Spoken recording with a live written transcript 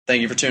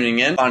Thank you for tuning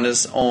in. Find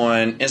us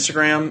on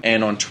Instagram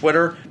and on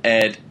Twitter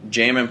at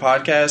Jammin'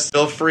 Podcast.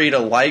 Feel free to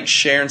like,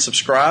 share, and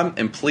subscribe.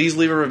 And please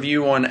leave a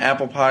review on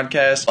Apple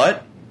Podcasts.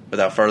 But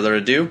without further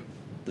ado,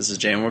 this is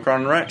Jammin' with Carl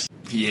and Rex.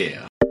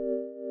 Yeah.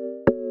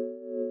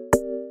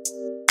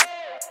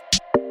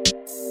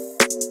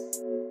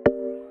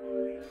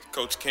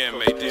 Coach Cam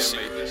made this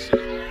shit.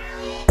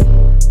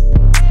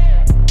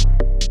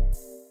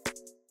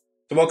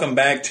 So welcome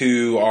back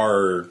to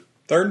our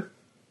third.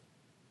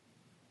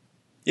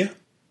 Yeah.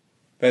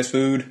 Fast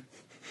food.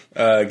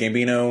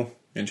 Gambino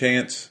and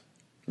Chance.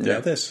 Yeah,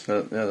 this.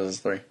 Yeah, this is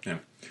 3. Yeah.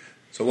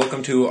 So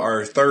welcome to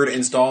our third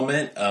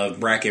installment of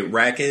Bracket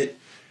Racket,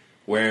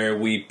 where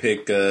we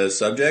pick a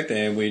subject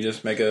and we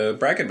just make a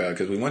bracket about it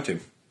because we want to.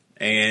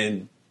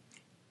 And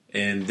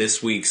in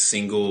this week's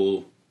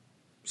single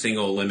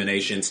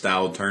elimination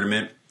style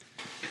tournament,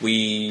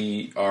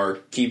 we are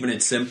keeping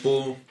it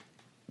simple.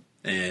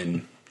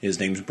 And his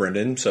name's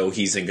Brendan, so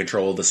he's in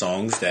control of the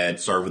songs that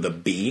start with a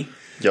B.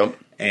 Yep.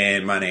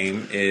 And my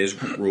name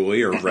is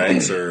Rui or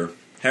Rex or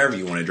however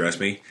you want to address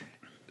me.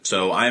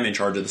 So I'm in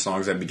charge of the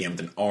songs that begin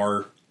with an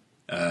R.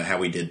 How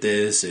we did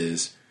this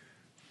is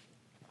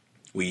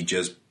we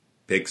just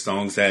picked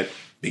songs that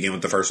begin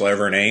with the first letter of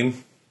our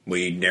name.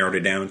 We narrowed it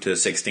down to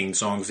 16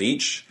 songs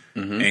each.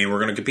 Mm-hmm. And we're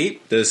going to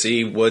compete to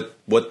see what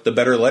the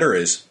better letter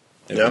is.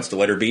 If it's the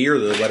letter B or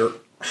the letter...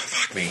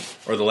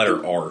 or the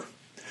letter R.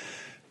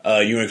 You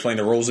want to explain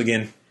the rules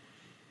again?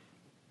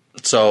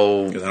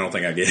 So... Because I don't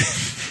think I get it.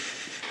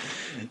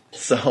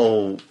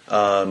 So,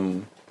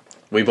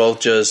 we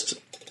both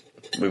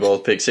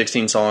picked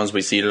 16 songs.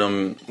 We seeded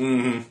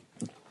them,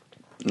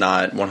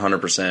 not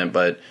 100%,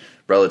 but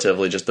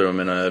relatively just threw them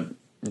in a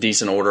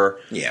decent order.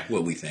 Yeah,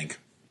 what we think.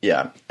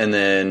 Yeah, and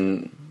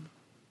then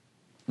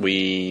if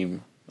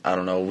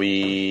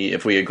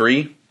we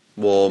agree,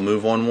 we'll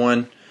move on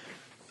one.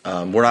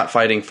 We're not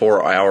fighting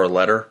for our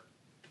letter.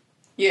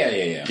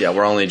 Yeah. Yeah,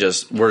 we're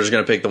just going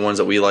to pick the ones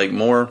that we like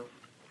more.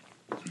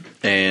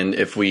 And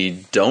if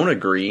we don't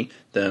agree,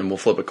 then we'll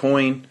flip a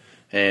coin.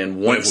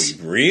 And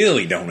if we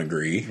really don't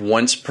agree,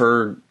 once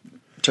per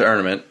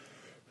tournament,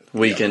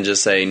 we can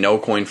just say no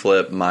coin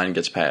flip. Mine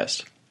gets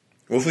passed.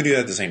 What if we do that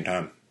at the same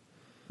time?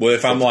 Well,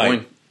 if I'm like,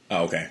 coin.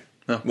 Oh, okay.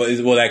 No.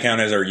 Will that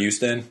count as our use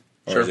then?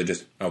 Or Sure. is it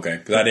just okay?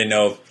 Because I didn't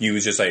know if you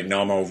was just like,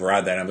 no, I'm gonna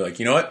override that. I'd be like,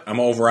 you know what? I'm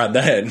gonna override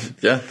that.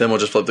 Yeah, then we'll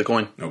just flip the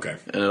coin. Okay.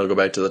 And it'll go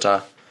back to the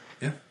tie.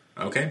 Yeah.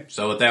 Okay.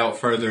 So without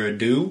further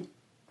ado,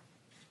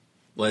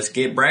 let's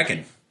get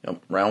bracking.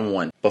 Yep, round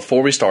 1.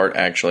 Before we start,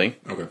 actually,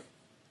 Okay.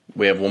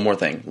 we have one more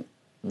thing.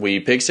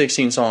 We picked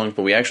 16 songs,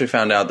 but we actually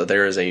found out that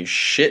there is a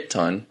shit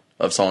ton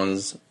of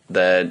songs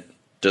that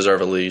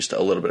deserve at least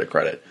a little bit of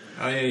credit.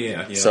 Oh,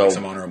 yeah. So- Like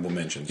some honorable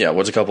mentions. Yeah,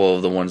 what's a couple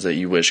of the ones that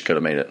you wish could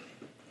have made it?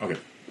 Okay.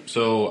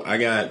 So I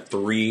got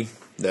 3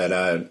 that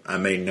I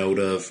made note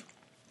of.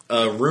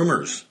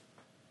 Rumors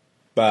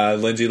by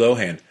Lindsay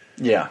Lohan.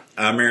 Yeah.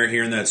 I remember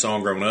hearing that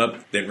song growing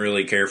up. Didn't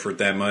really care for it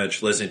that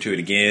much. Listening to it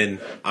again,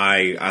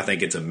 I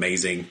think it's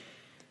amazing.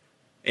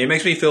 It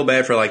makes me feel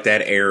bad for like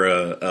that era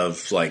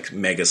of like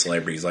mega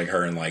celebrities like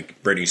her and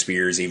like Britney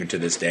Spears. Even to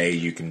this day,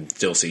 you can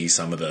still see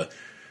some of the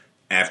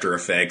after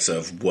effects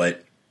of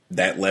what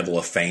that level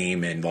of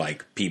fame and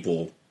like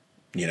people,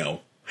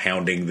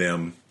 hounding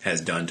them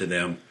has done to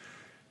them.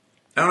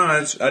 I don't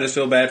know. I just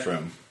feel bad for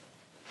them.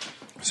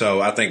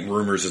 So I think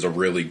Rumors is a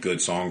really good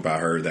song by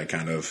her that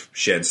kind of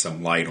sheds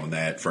some light on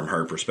that from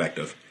her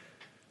perspective.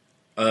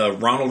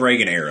 Ronald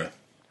Reagan era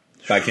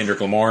by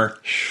Kendrick Lamar.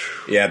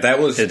 Yeah, that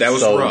was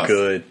so rough.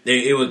 Good.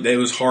 It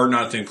was hard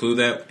not to include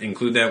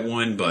that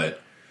one,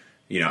 but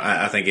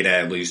I think it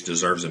at least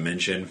deserves a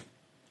mention.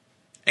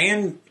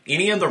 And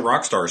any of the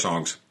Rockstar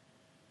songs,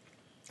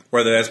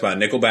 whether that's by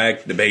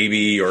Nickelback,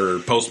 DaBaby, or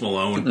Post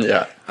Malone.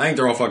 Yeah. I think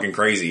they're all fucking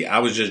crazy. I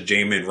was just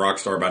jamming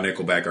Rockstar by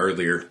Nickelback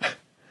earlier.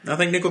 I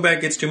think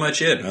Nickelback gets too much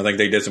shit. I think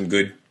they did some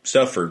good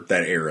stuff for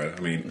that era. I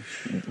mean,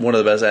 one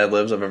of the best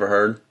ad-libs I've ever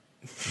heard.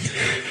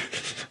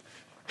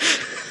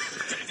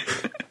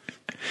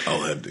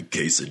 I'll have the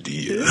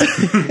quesadilla.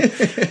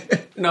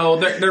 No,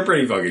 they're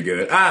pretty fucking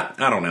good. I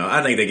don't know.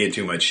 I think they get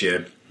too much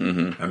shit.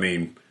 Mm-hmm. I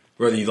mean,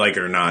 whether you like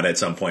it or not, at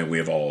some point we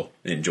have all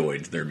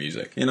enjoyed their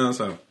music.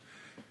 So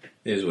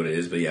it is what it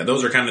is. But yeah,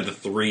 those are kind of the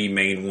 3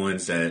 main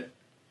ones that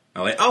I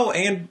like. Oh,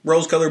 and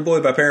Rose Colored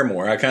Boy by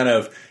Paramore. I kind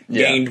of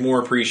gained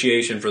more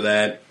appreciation for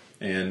that.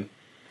 And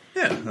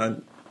yeah.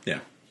 Yeah.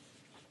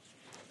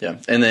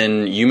 And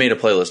then you made a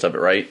playlist of it,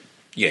 right?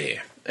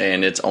 Yeah.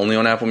 And it's only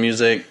on Apple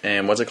Music.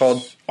 And what's it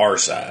called? R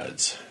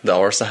Sides. The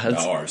R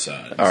Sides? The R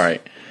Sides. All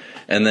right.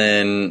 And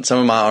then some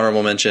of my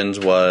honorable mentions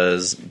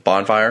was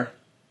Bonfire.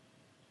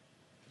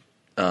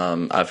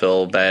 I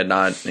feel bad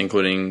not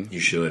including You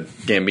should.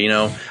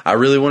 Gambino. I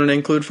really wanted to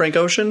include Frank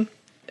Ocean.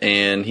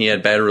 And he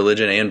had Bad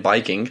Religion and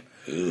Biking.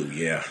 Ooh,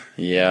 yeah.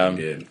 Yeah.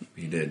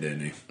 He did,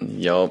 didn't he?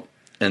 Yup.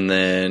 And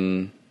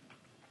then,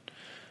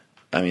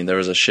 there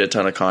was a shit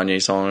ton of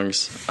Kanye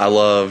songs. I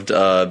loved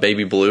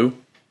Baby Blue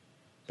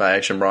by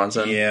Action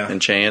Bronson and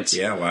Chance.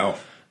 Yeah, wow.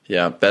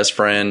 Yeah, Best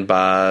Friend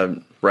by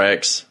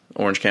Rex.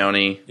 Orange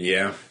County.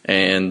 Yeah.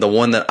 And the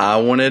one that I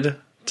wanted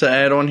to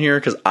add on here,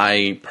 because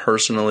I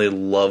personally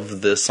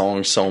love this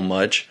song so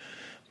much,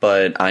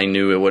 but I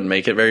knew it wouldn't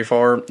make it very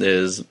far,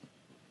 is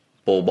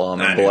Bull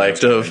Bomb and Bull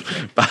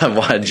Active by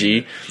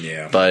YG.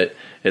 Yeah. But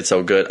it's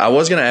so good. I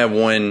was going to add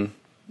one,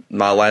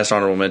 my last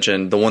honorable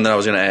mention, the one that I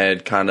was going to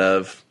add kind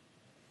of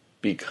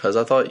because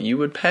I thought you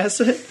would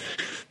pass it,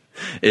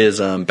 is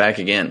Back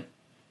Again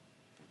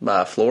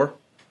by Floor.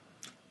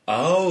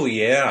 Oh,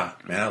 yeah.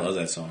 Man, I love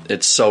that song.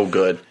 It's so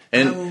good.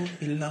 And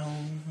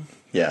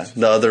yeah,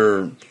 the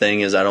other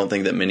thing is I don't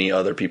think that many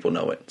other people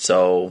know it.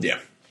 So Yeah.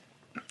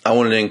 I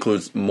wanted to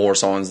include more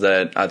songs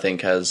that I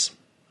think has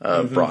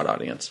a broad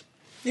audience.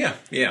 Yeah,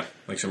 yeah.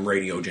 Like some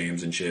radio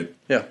jams and shit.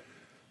 Yeah.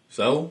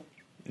 So,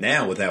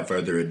 now, without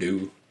further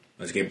ado,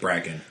 let's get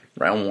bracking.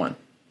 Round one.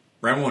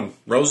 Round one.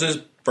 Roses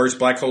versus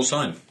Black Hole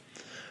Sun.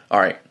 All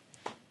right.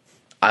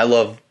 I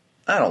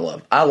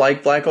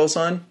like Black Hole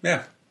Sun.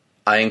 Yeah.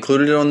 I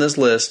included it on this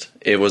list.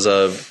 It was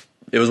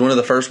one of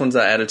the first ones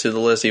I added to the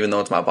list, even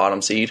though it's my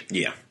bottom seed.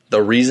 Yeah.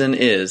 The reason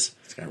is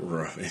It's got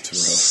rough. It's rough.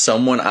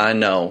 someone I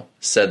know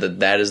said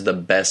that is the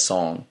best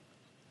song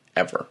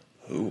ever.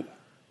 Ooh.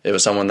 It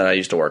was someone that I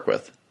used to work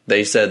with.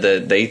 They said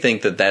that they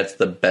think that that's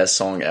the best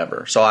song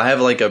ever. So I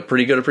have like a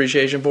pretty good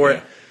appreciation for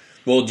it.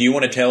 Well, do you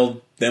want to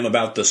tell them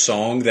about the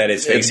song that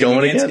it's facing going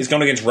against? against? It's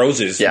going against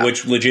Roses, Yeah.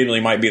 which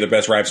legitimately might be the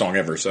best rap song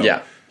ever. So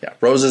Yeah.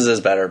 Roses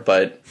is better,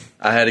 but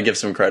I had to give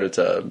some credit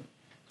to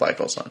Black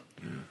Hole Sun.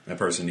 that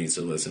person needs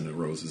to listen to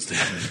Roses.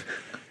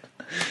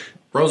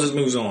 Roses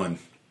moves on.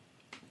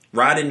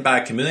 Riding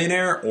by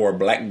Chameleonaire or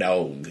Black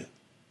Dog?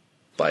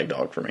 Black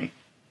Dog for me.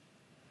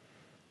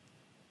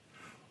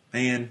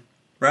 Man,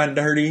 Riding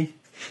Dirty,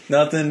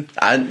 nothing.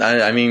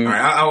 I mean, All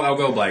right, I'll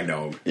go Black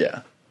Dog.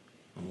 yeah.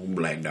 Oh,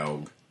 Black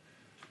Dog.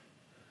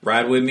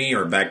 Ride With Me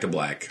or Back to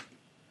Black?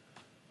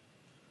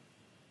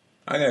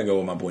 I gotta go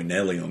with my boy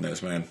Nelly on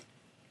this, man.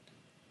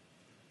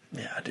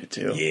 Yeah, I do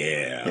too.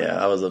 Yeah.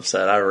 Yeah, I was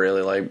upset. I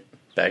really like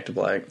Back to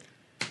Black.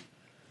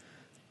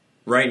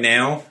 Right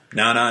now,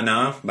 Nah Nah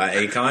Nah by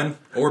Akon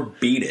or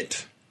Beat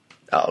It?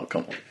 Oh,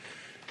 come on.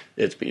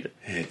 It's Beat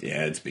It.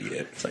 Yeah, it's Beat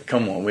It. It's like,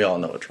 come on, we all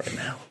know it's right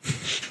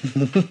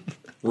now.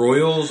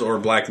 Royals or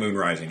Black Moon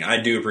Rising?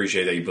 I do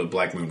appreciate that you put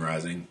Black Moon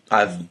Rising,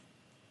 but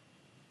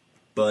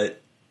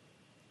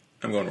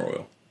I'm going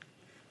Royal.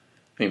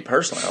 I mean,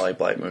 personally, I like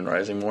Black Moon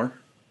Rising more,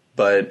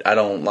 but I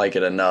don't like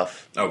it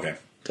enough Okay.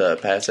 to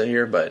pass it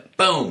here, but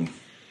Boom.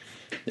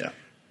 yeah.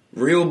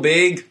 Real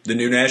Big, the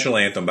new national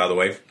anthem, by the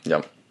way,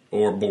 Yep.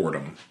 or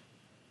Boredom?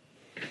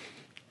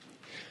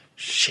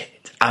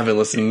 Shit. I've been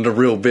listening to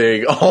Real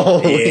Big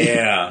all week.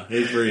 Yeah,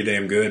 it's pretty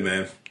damn good,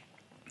 man.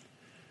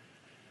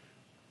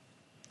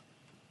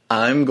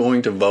 I'm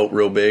going to vote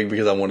Real Big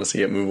because I want to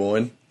see it move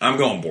on. I'm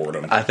going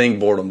Boredom. I think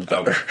Boredom's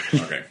better.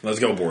 Okay, let's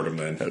go Boredom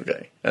then.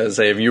 Okay. As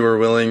I say, if you were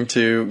willing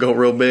to go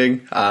Real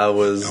Big, I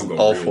was I'll go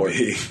all Real for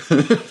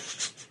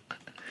it.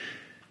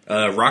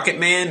 Big. Rocket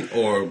Man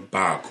or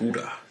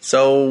Barracuda?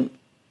 So,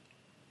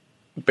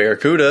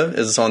 Barracuda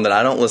is a song that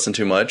I don't listen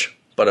to much,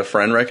 but a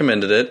friend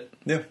recommended it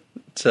Yeah.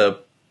 to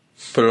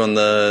put it on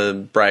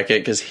the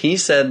bracket because he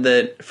said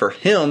that for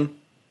him,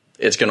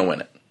 it's going to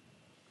win it.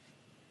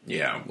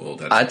 Yeah, well,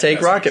 I take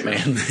that's Rocket not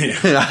Man. true.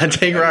 Yeah, I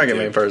take I do Rocket too.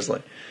 Man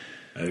personally.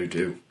 I do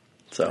too.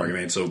 So Rocket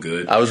Man's so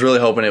good. I was really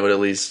hoping it would at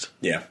least.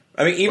 Yeah,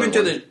 I mean,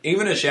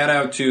 even a shout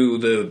out to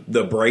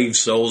the brave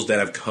souls that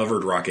have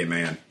covered Rocket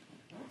Man.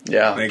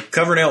 Yeah. I mean,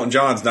 covering Elton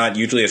John's not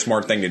usually a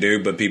smart thing to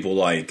do, but people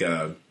like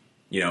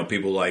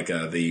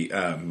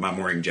the My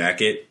Morning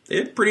Jacket,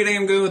 they're pretty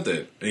damn good with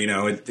it. You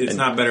know, it's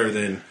not better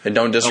than And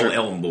don't old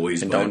Elton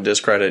Boys. and but- don't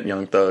discredit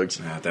Young Thugs.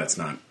 Nah, that's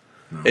not.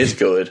 No. It's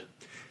good.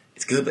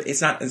 It's good, but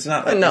it's not. It's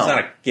not. No. It's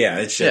not. Yeah,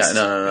 it's just.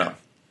 Yeah, no.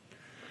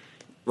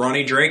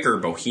 Ronnie Drake or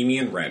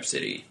Bohemian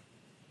Rhapsody?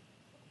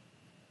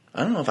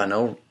 I don't know if I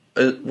know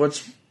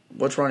what's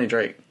Ronnie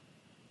Drake.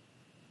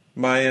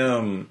 By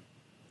Oh my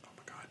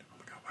god!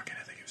 Why can't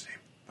I think of his name?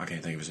 Why can't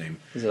I think of his name?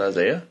 Is it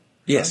Isaiah?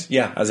 Yes.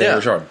 Yeah. Isaiah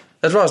Yeah. Rashad.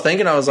 That's what I was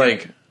thinking. I was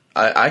like,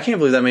 I can't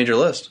believe that made your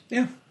list.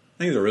 Yeah. I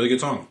think it's a really good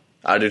song.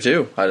 I do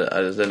too. I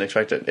just didn't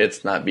expect it.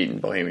 It's not beating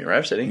Bohemian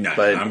Rhapsody, No,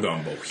 but I'm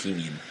going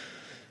Bohemian.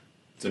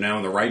 So now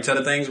on the right side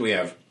of things, we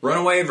have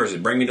Runaway versus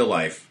Bring Me to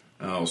Life.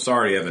 Oh,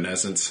 sorry,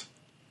 Evanescence.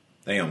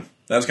 Damn,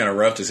 that was kind of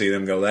rough to see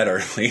them go that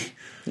early.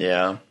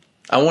 yeah,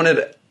 I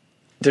wanted.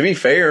 To be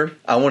fair,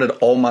 I wanted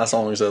all my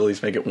songs to at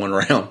least make it one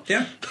round.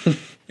 Yeah.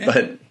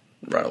 But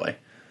right away.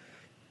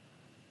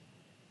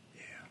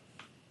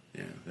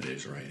 Yeah, that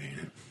is right, ain't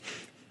it?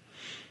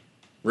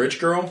 Rich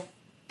Girl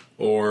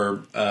or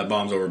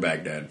Bombs Over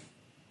Baghdad?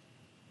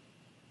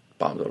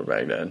 Bombs Over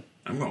Baghdad.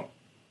 I'm going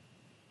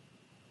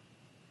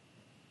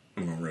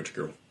Rich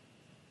Girl.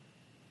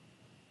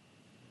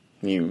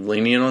 You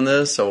lenient on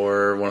this,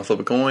 or want to flip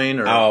a coin?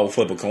 Or I'll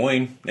flip a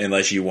coin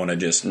unless you want to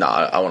just no,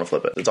 I want to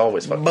flip it. It's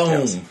always fucking boom.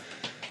 tails.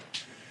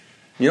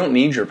 You don't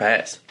need your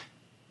pass.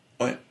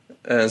 What?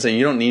 So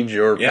you don't need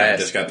your Yeah, I pass.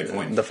 just got the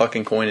coin. The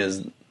fucking coin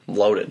is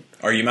loaded.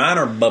 Are you mine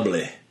or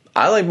bubbly?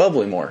 I like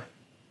bubbly more.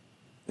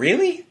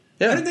 Really?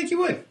 Yeah. I didn't think you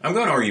would. I'm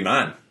going Are You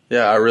Mine?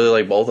 Yeah, I really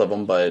like both of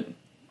them, but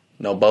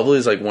no, Bubbly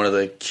is like one of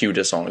the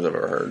cutest songs I've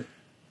ever heard.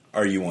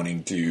 Are you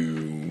wanting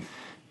to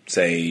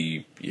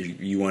say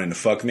you wanting to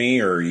fuck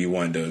me, or you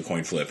wanting to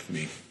coin flip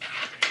me?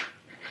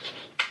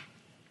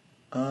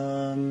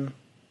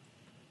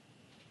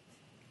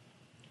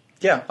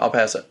 Yeah, I'll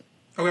pass it.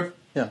 Okay.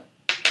 Yeah.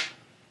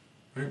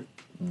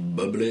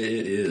 Bubbly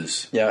it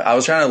is. Yeah, I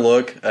was trying to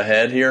look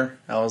ahead here.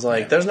 I was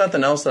like, there's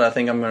nothing else that I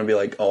think I'm going to be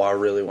like, oh, I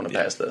really want to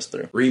pass this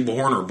through.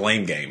 Reborn or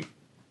Blame Game?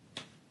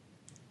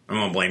 I'm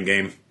on Blame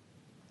Game.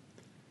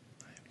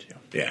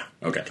 Yeah,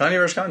 okay. Kanye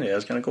vs. Kanye,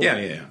 that's kind of cool.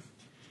 Yeah.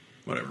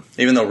 Whatever.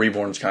 Even though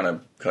Reborn's kind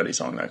of Cudi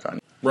song, not Kanye.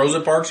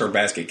 Rosa Parks or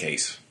Basket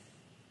Case?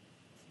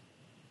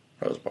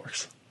 Rosa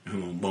Parks.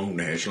 Bone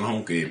dash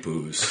lonky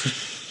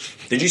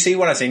poos. Did you see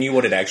what I sent you?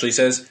 What it actually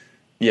says?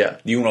 Yeah.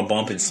 Do you want to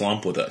bump and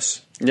slump with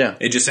us? Yeah.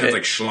 It just sounds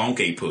like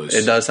schlonky puss.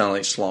 It does sound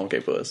like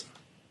Slonky Puss.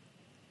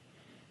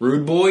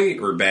 Rude boy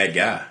or bad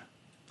guy?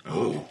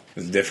 Oh,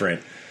 it's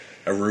different.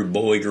 A rude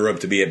boy grew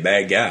up to be a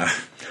bad guy.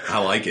 I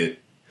like it.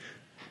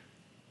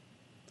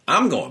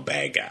 I'm going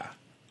bad guy.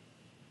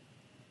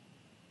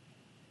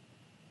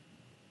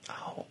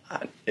 Oh,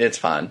 it's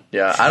fine.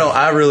 Yeah,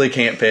 I really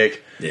can't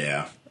pick.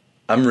 Yeah.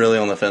 I'm really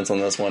on the fence on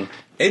this one.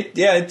 I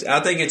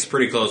think it's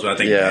pretty close, but I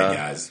think Yeah. Bad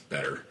Guy's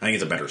better. I think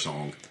it's a better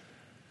song.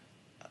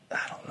 I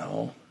don't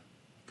know.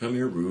 Come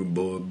here, rude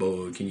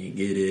boy, can you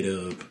get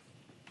it up?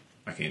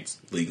 I can't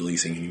legally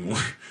sing anymore.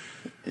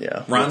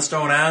 Yeah.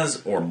 Rhinestone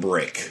Eyes or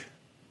Brick?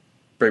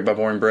 Brick by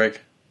Boring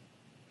Brick.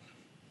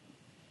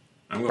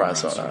 I'm going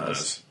Rhinestone Rhinestone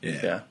Eyes.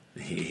 Eyes.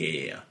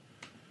 Yeah.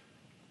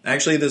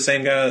 Actually, the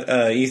same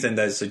guy, Ethan,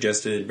 that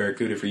suggested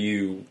Barracuda for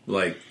you,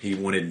 like, he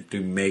wanted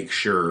to make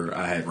sure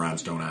I had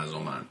Rhinestone Eyes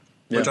on mine.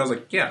 Which Yeah. I was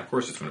like, yeah, of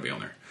course it's going to be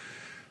on there.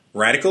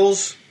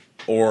 Radicals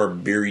or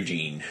Billie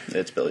Jean?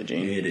 It's Billie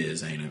Jean. It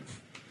is, ain't it?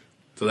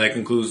 So that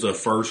concludes the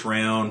first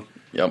round.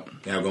 Yep.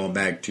 Now going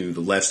back to the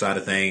left side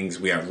of things,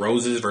 we got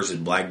Roses versus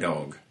Black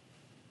Dog.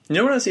 You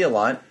know what I see a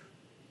lot?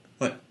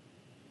 What?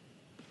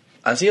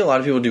 I see a lot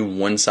of people do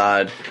one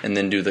side and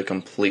then do the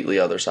completely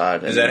other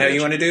side. Is that how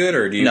you want to do it,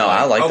 or do you? No,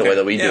 I like the Okay, way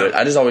that we do yeah. it.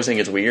 I just always think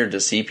it's weird to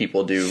see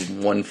people do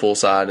one full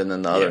side and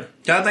then the other.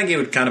 Yeah. I think it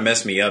would kind of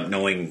mess me up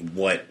knowing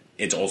what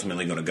it's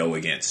ultimately going to go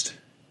against.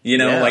 You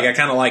know, Yeah. like I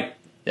kind of like.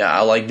 Yeah,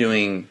 I like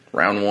doing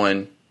round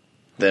one,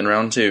 then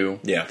round two,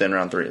 Yeah. then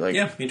round three. Like,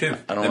 Yeah, me too.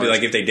 I don't It'd be know.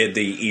 like if they did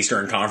the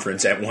Eastern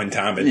Conference at one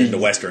time and then the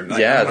Western.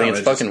 Like, Yeah, I don't think know,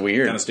 it's fucking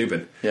weird. Kind of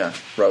stupid. Yeah,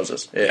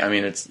 Roses. I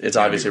mean, it's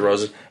obviously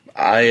Roses.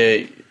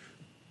 I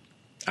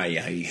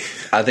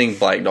think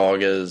Black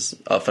Dog is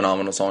a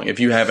phenomenal song. If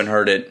you haven't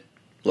heard it,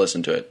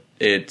 listen to it.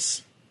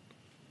 It's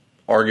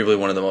arguably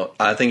one of the most.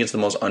 I think it's the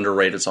most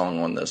underrated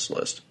song on this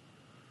list.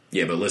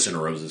 Yeah, but listen to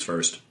Roses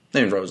first. I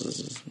think Roses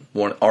is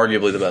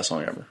arguably the best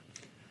song ever.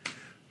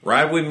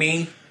 Ride With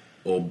Me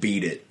or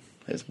Beat It.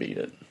 It's Beat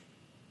It.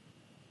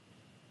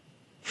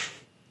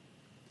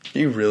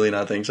 You really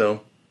not think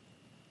so?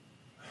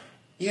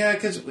 Yeah,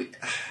 because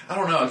I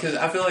don't know. Because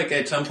I feel like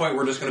at some point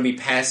we're just going to be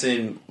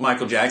passing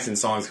Michael Jackson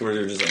songs where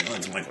they're just like, oh,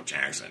 it's Michael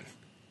Jackson.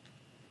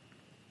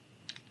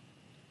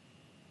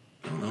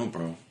 I don't know,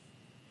 bro.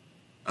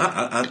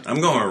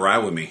 I'm going to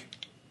Ride With Me.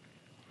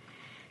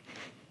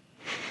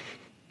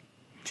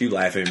 You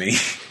laughing at me?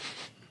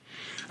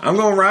 I'm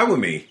going to Ride With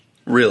Me.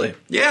 Really?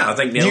 Yeah, I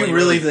think You Nelly really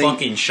really think-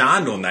 fucking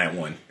shined on that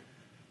one.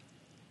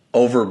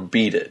 Over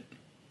Beat It.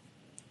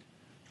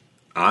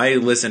 I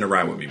listen to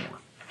Ride With Me more.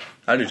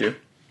 I do too.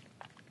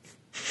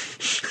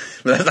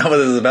 But that's not what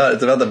this is about.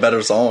 It's about the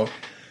better song.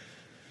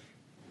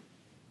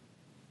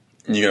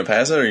 You gonna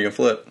pass it or you gonna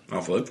flip?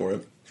 I'll flip for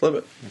it. Flip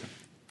it.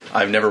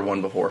 I've never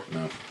won before.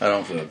 No. I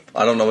don't. Flip.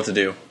 I don't know what to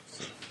do.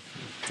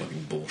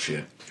 Fucking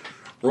bullshit.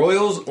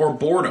 Royals or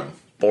Boredom?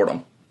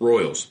 Boredom.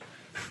 Royals.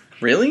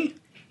 Really?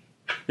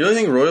 You really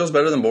think Royals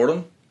better than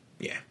Boredom?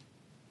 Yeah.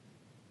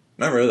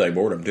 I really like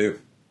Boredom too.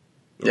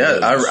 Yeah,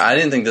 Royals. I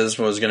didn't think this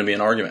was going to be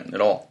an argument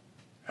at all.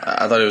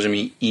 I thought it was going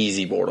to be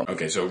easy Boredom.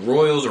 Okay, so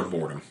Royals or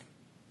Boredom?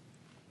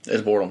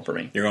 It's Boredom for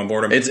me. You're going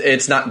Boredom?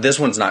 It's not. This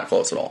one's not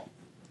close at all.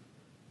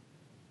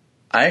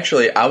 I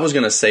was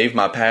going to save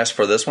my pass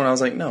for this one. I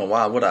was like, no,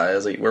 why would I? I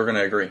was like, we're going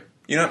to agree.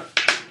 You know,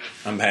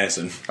 I'm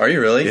passing. Are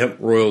you really? Yep,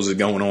 Royals is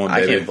going on,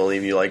 I baby. can't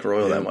believe you like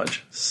Royal that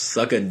much.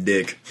 Suck a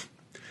dick.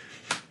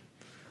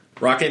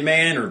 Rocket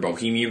Man or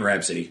Bohemian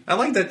Rhapsody? I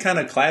like that kind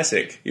of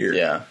classic here.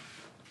 Yeah.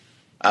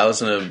 I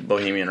listen to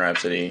Bohemian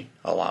Rhapsody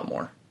a lot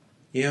more.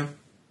 Yeah.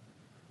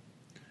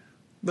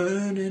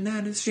 Burning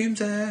out the streams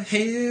I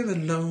have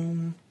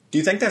alone. Do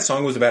you think that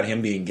song was about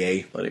him being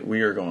gay? But if we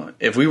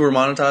were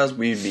monetized,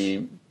 we'd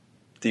be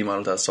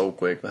demonetized so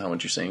quick with how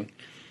much you sing.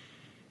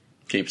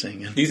 Keep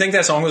singing. Do you think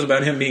that song was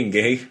about him being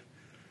gay?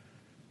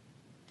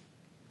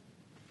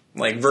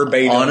 Like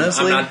verbatim,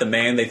 Honestly? I'm not the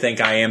man they think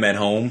I am at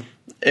home.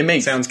 It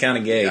makes Sounds kind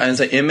of gay. I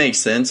say it makes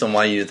sense on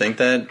why you think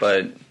that,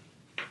 but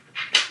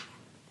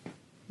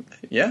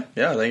yeah,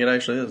 I think it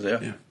actually is.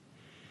 Yeah.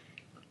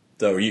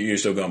 So you're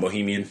still going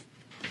Bohemian?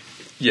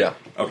 Yeah.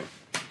 Okay.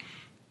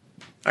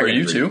 Are can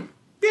you agree. too?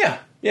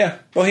 Yeah.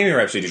 Bohemian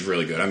Rhapsody is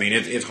really good. I mean,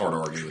 it's hard to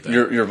argue with that.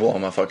 You're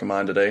blowing my fucking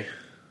mind today.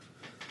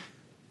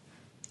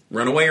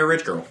 Runaway or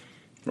Rich Girl?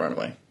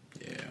 Runaway.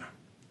 Yeah.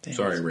 Damn,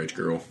 Sorry, Rich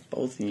Girl.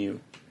 Both of you.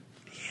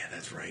 Yeah,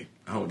 that's right.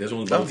 Oh, this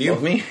one's Oh, both you?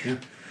 both me? Yeah.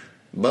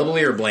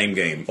 Bubbly or Blame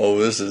Game? Oh,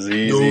 this is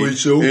easy. No,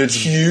 it's so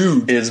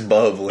cute. It's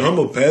bubbly. I'm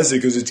going to pass it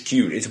because it's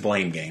cute. It's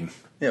Blame Game.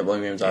 Yeah,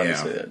 Blame Game's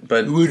obviously Yeah. it.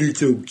 But It's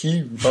so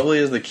cute. Bubbly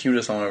is the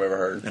cutest song I've ever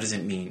heard. That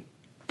doesn't mean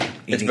It's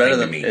anything better to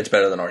than me. it's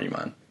better than Are You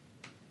Mine.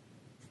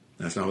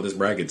 That's not what this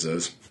bracket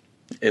says.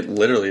 It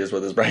literally is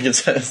what this bracket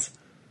says.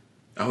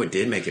 Oh, it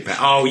did make it pass.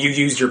 Oh, you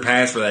used your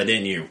pass for that,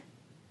 didn't you?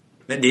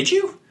 Did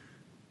you?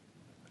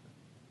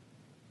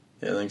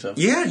 Yeah, I think so.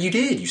 Yeah, you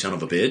did, you son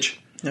of a bitch.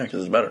 Yeah,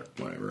 because it's better.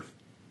 Whatever.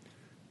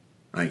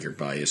 I think you're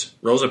biased.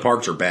 Rosa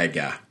Parks or Bad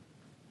Guy?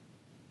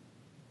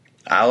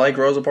 I like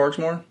Rosa Parks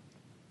more.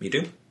 Me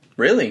too.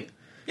 Really?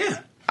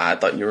 Yeah. I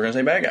thought you were going to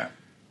say Bad Guy.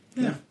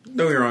 Yeah. Don't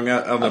get me wrong.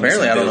 I love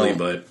Apparently, I don't Billy, know.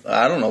 but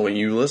I don't know what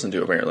you listen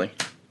to. Apparently,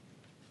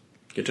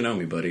 get to know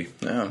me, buddy.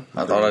 yeah,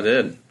 I thought I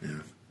did. Yeah.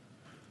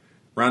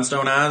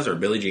 Rhinestone Eyes or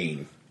Billie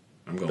Jean?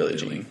 I'm going Billie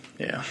Billy. Jean.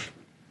 Yeah,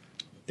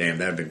 Damn,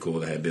 that'd been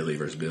cool to have Billy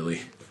versus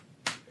Billy.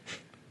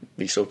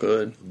 be so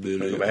good.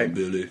 Billy, Go back.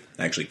 Billy.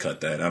 Actually,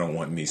 cut that. I don't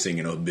want me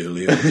singing "Oh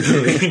Billy, oh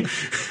Billy."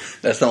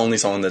 That's the only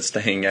song that's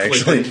staying.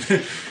 Actually,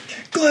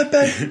 Glad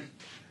back.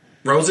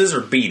 Roses or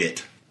Beat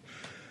It?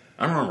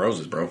 I'm on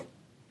Roses, bro.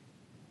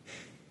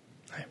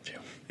 I am too.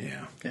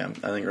 Yeah. Yeah,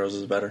 I think Rose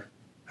is better.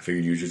 I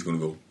figured you were just going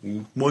to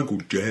go Michael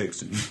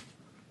Jackson.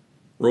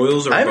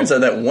 Royals or I haven't said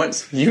that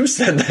once. You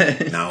said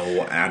that.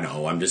 No, I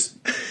know. I'm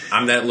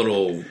that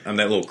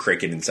little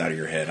cricket inside of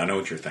your head. I know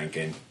what you're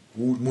thinking.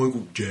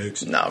 Michael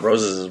Jackson. No,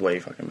 Roses is way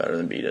fucking better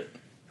than Beat It.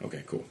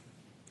 Okay, cool.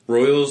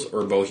 Royals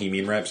or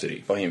Bohemian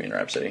Rhapsody? Bohemian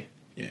Rhapsody.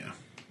 Yeah.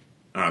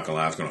 I'm not gonna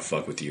lie, I was gonna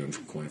fuck with you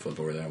and coin flip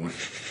over that one.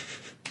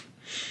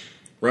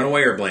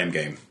 Runaway or Blame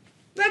Game?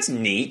 That's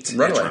neat.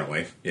 Runaway. It's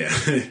Runaway.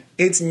 Yeah.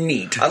 It's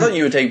neat. I thought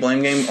you would take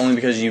Blame Game only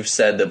because you've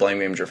said that Blame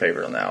Game's your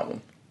favorite on the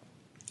album.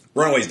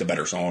 Runaway's the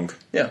better song.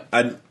 Yeah.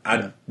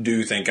 I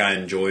do think I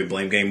enjoy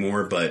Blame Game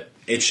more, but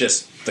it's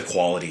just the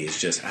quality is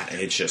just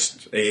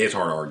it's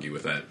hard to argue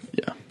with that.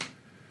 Yeah.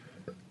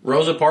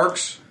 Rosa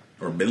Parks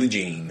or Billie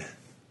Jean?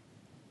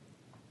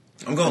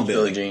 I'm going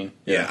Billie. Billie Jean.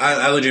 Yeah,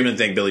 I legitimately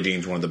think Billie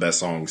Jean's one of the best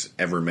songs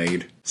ever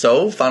made.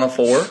 So, final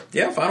four.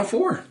 Yeah, Final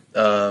Four.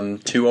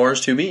 2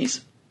 R's, 2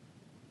 B's.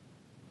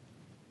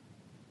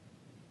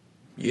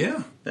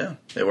 Yeah. Yeah,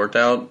 it worked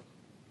out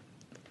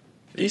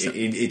decent.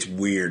 It's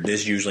weird.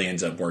 This usually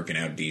ends up working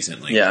out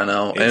decently. Yeah, I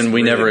know. It's And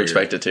we really never weird.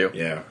 expect it to.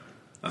 Yeah.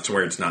 That's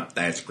where it's not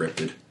that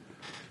scripted.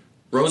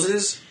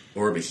 Roses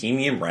or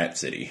Bohemian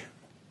Rhapsody?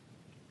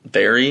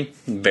 Very,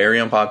 very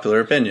unpopular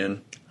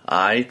opinion.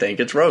 I think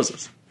it's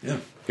Roses. Yeah,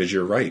 because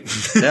you're right.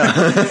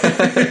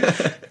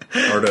 Yeah.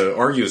 Or to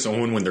argue with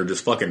someone when they're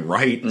just fucking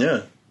right.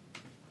 Yeah.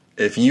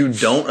 If you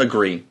don't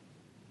agree,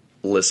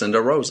 listen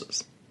to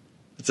Roses.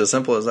 It's as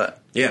simple as that.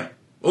 Yeah.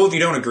 Well, if you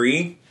don't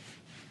agree,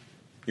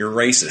 you're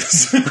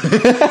racist.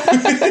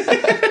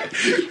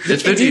 It's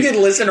If 50. you could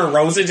listen to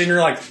Roses and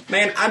you're like,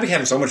 man, I'd be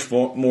having so much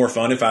more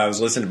fun if I was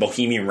listening to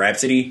Bohemian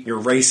Rhapsody,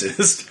 you're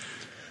racist.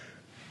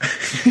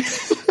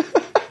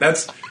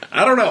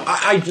 I don't know.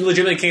 I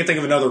legitimately can't think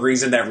of another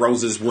reason that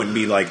Roses wouldn't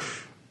be like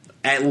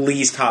at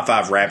least top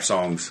 5 rap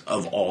songs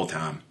of all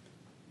time.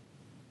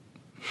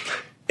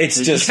 It's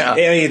just, Yeah. I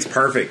mean, it's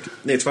perfect.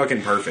 It's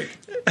fucking perfect.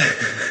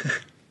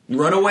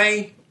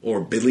 Runaway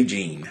or Billie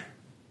Jean?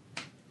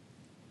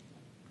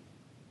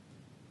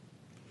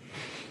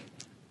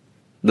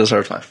 This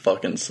hurts my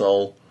fucking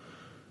soul.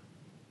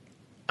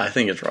 I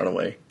think it's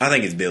Runaway. I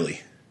think it's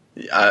Billie.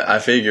 I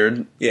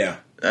figured. Yeah.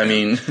 I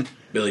mean,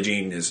 Billie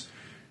Jean is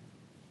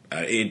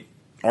it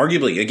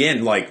arguably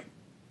again like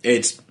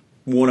it's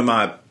one of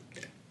my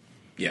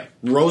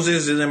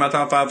Roses is in my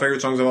top 5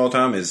 favorite songs of all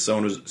time.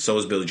 So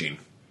is Billie Jean.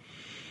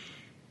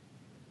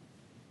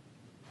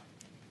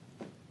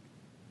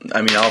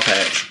 I'll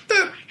pass.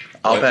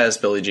 I'll What? pass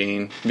Billie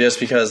Jean just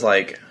because,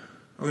 like,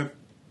 Okay.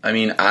 I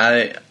mean,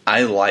 I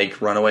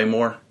like Runaway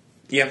more,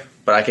 Yeah.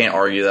 but I can't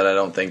argue that I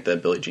don't think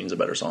that Billie Jean's a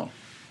better song.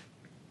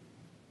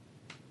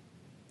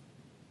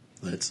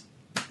 Let's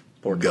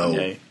Poor go.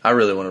 Kanye. I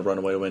really wanted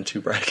Runaway to win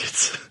 2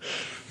 brackets.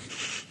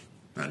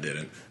 I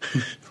didn't.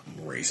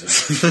 I'm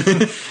racist.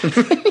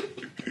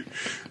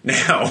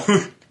 Now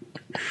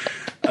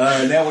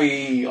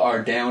we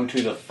are down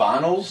to the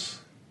finals,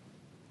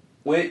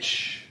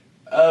 which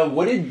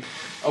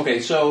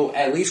so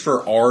at least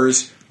for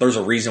ours, there's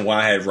a reason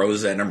why I had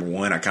Roses at number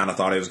 1. I kind of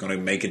thought it was going to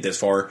make it this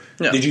far.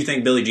 Yeah. Did you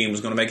think Billie Jean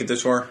was going to make it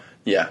this far?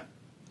 Yeah.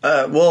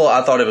 Well,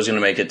 I thought it was going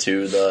to make it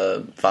to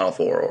the Final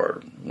Four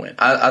or win.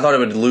 I thought it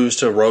would lose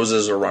to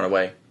Roses or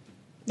Runaway.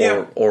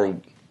 Yeah. Or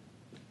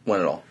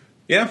win it all.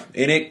 Yeah,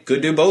 and it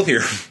could do both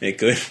here. It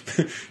could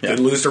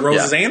lose to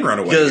Roses and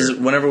Runaway. Because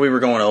here. whenever we were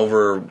going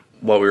over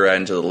what we were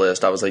adding to the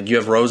list, I was like, you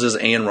have Roses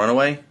and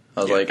Runaway? I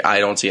was Yeah. like, I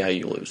don't see how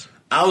you lose.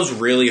 I was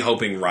really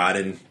hoping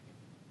Rodden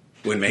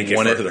would make it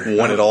Won further.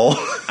 it all.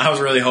 I was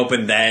really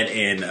hoping that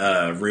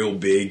and Real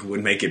Big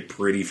would make it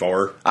pretty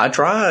far. I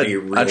tried.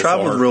 Real I tried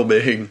far. with Real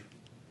Big.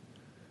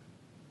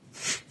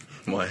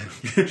 What?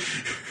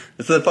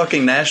 It's the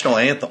fucking national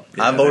anthem.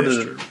 Yeah, I voted that is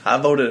it. true. I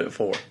voted it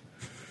for.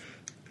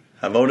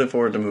 I voted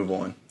for it to move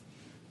on.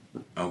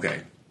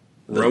 Okay.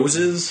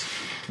 Roses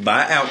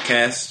by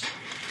Outkast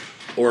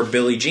or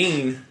Billie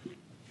Jean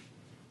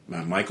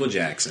by Michael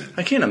Jackson.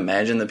 I can't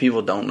imagine that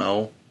people don't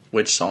know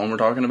which song we're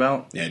talking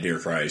about. Yeah, dear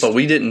Christ. But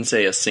we didn't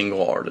say a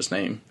single artist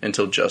name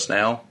until just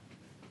now.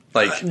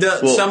 Like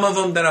Some of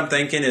them that I'm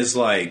thinking is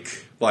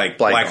like Black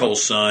Hole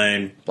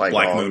Sun, Black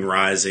Dog. Moon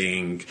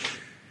Rising,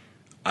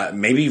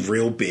 maybe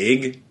Real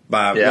Big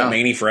by Yeah.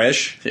 Manny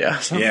Fresh.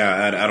 Yeah.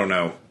 Yeah, I don't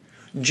know.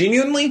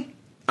 Genuinely,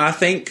 I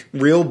think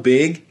Real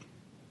Big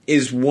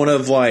is one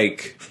of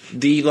like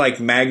the like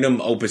magnum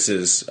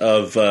opuses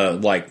of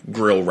like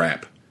grill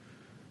rap.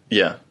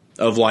 Yeah.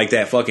 Of like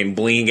that fucking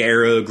bling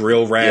era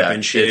grill rap Yeah,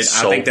 and shit. it's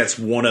I so- think that's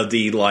one of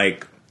the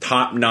like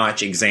top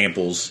notch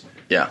examples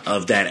Yeah.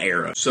 of that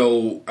era.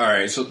 So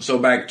alright, so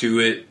back to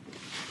it.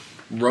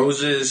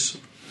 Roses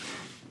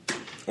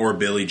or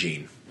Billie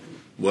Jean?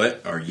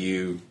 What are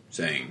you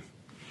saying?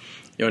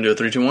 You want to do a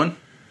 3, 2, 1?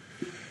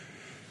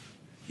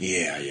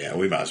 Yeah,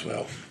 we might as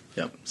well.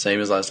 Yep. Same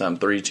as last time.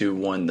 3, 2,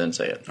 1, then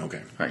say it. Okay.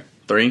 All right.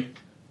 3,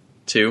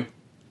 2,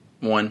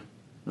 1.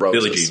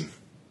 Roses. Billie Jean.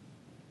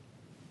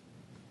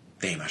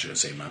 Damn, I should have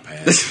saved my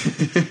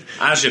pass.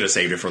 I should have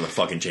saved it for the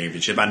fucking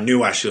championship. I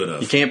knew I should You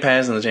have. can't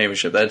pass in the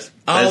championship. That's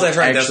right. That's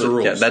the actually-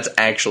 rules. Yeah, that's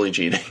actually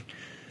cheating.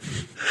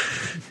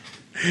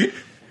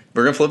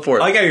 We're gonna flip for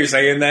it. I like how you're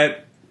saying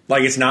that.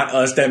 Like it's not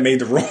us that made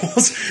the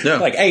rules. Yeah.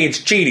 Like, hey, it's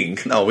cheating.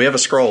 No, we have a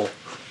scroll.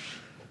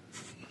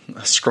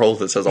 A scroll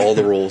that says all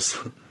the rules.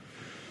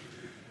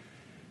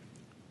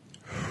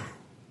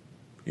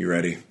 You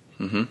ready?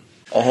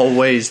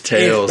 Always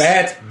tails. If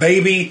that's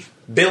baby,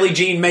 Billie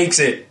Jean makes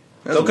it.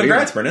 That's So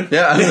congrats, weird. Brendan.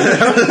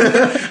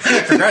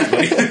 Yeah. Congrats,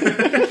 buddy.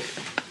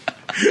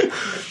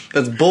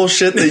 That's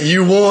bullshit that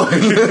you won.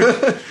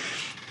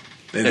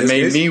 In It this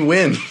made case, me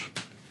win.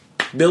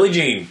 Billie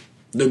Jean,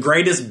 the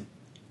greatest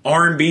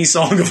R&B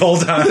song of all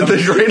time.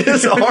 The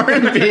greatest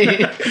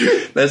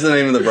R&B. That's the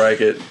name of the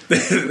bracket.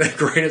 The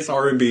greatest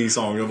R&B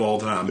song of all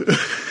time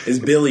is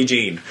Billie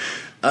Jean.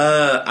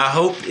 I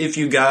hope if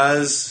you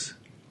guys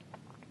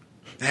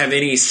have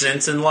any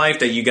sense in life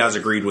that you guys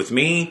agreed with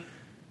me,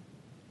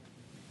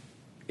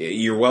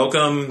 you're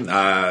welcome.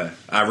 I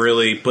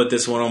really put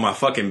this one on my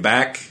fucking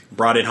back,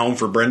 brought it home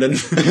for Brendan.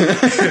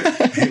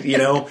 You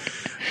know?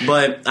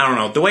 But I don't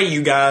know. The way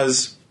you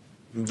guys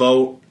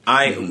vote,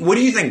 what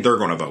do you think they're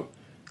going to vote?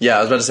 Yeah, I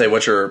was about to say,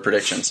 what's your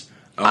predictions?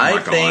 Oh my I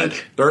god,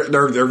 think they're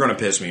going to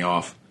piss me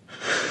off.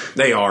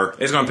 They are.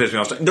 It's going to piss me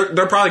off.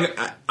 They're probably.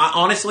 I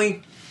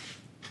honestly,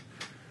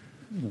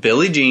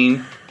 Billie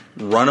Jean,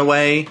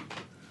 Runaway.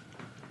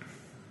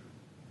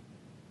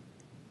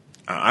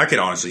 I could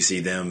honestly see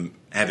them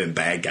having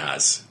bad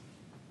guys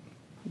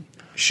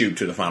shoot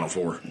to the Final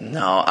Four.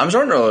 No, I'm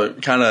starting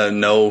to kind of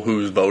know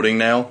who's voting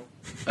now,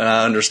 and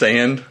I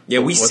understand. Yeah,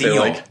 we what see they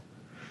y'all. like.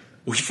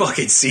 We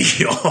fucking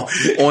see y'all.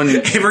 On-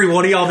 Every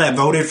one of y'all that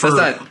voted for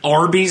That's not-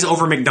 Arby's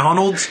over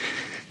McDonald's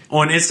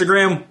on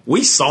Instagram,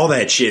 we saw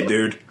that shit,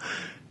 dude.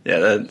 Yeah,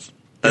 that's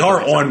Y'all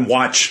are on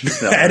watch. That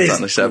that's is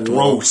unacceptable.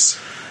 gross.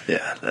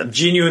 yeah, that,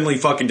 Genuinely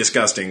fucking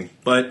disgusting.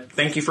 But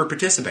thank you for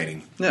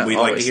participating. Yeah, We'd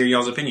like to always. hear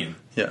y'all's opinion.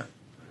 yeah.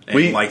 And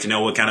We- like to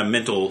know what kind of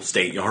mental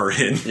state y'all are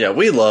in. Yeah,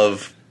 we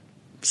love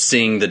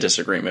seeing the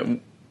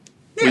disagreement.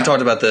 We Yeah.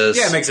 talked about this.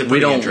 Yeah, it makes it we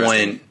pretty don't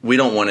interesting. want we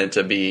don't want it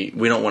to be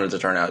we don't want it to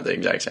turn out the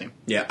exact same.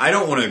 Yeah, I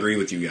don't want to agree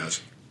with you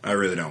guys. I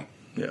really don't.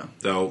 Yeah.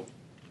 So,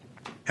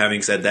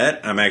 having said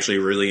that, I'm actually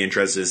really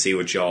interested to see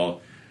what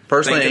y'all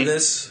Personally, think of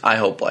this. I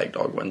hope Black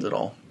Dog wins it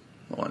all.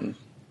 On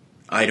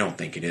I don't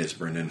think it is,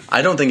 Brendan.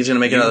 I don't think it's going to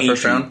make it out of the You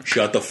first need to round.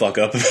 Shut the fuck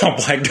up about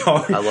Black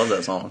Dog. I love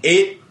that song.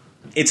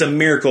 It's a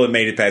miracle it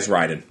made it past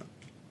Ryden.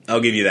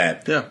 I'll give you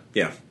that. Yeah.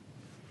 Yeah.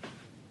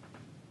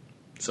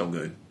 So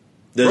good.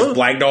 Does Really?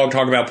 Black Dog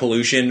talk about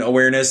pollution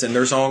awareness in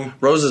their song?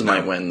 Roses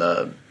might win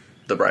the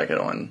bracket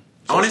on.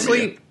 social Honestly,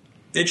 media.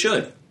 it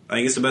should. I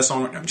think it's the best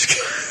song. No, I'm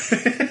just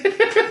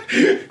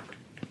kidding.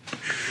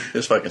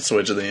 Just fucking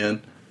switch at the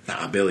end.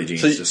 Nah, Billie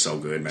Jean's So- just so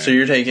good, man. So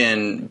you're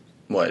taking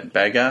what,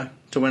 Bad Guy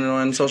to win it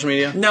on social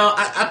media? No,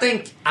 I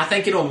think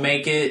it'll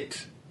make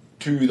it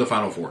to the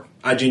Final Four.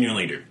 I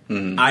genuinely do.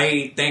 Mm-hmm.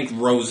 I think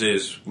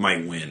Roses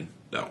might win,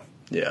 though.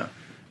 Yeah.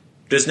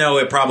 Just know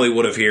it probably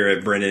would have here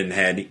if Brendan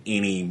had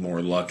any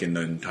more luck in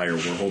the entire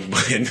world,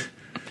 but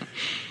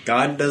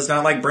God does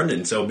not like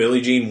Brendan, so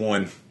Billie Jean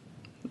won.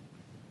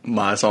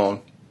 My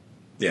song.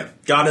 Yeah.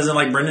 God doesn't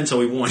like Brendan,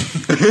 so he won.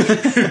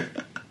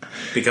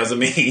 Because of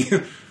me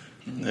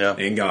Yeah.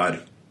 and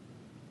God.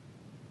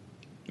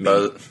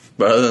 But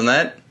other than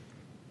that,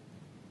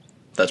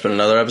 that's been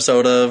another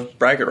episode of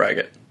Bracket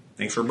Racket.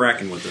 Thanks for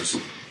bracking with us.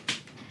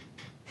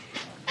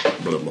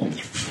 Blah, blah.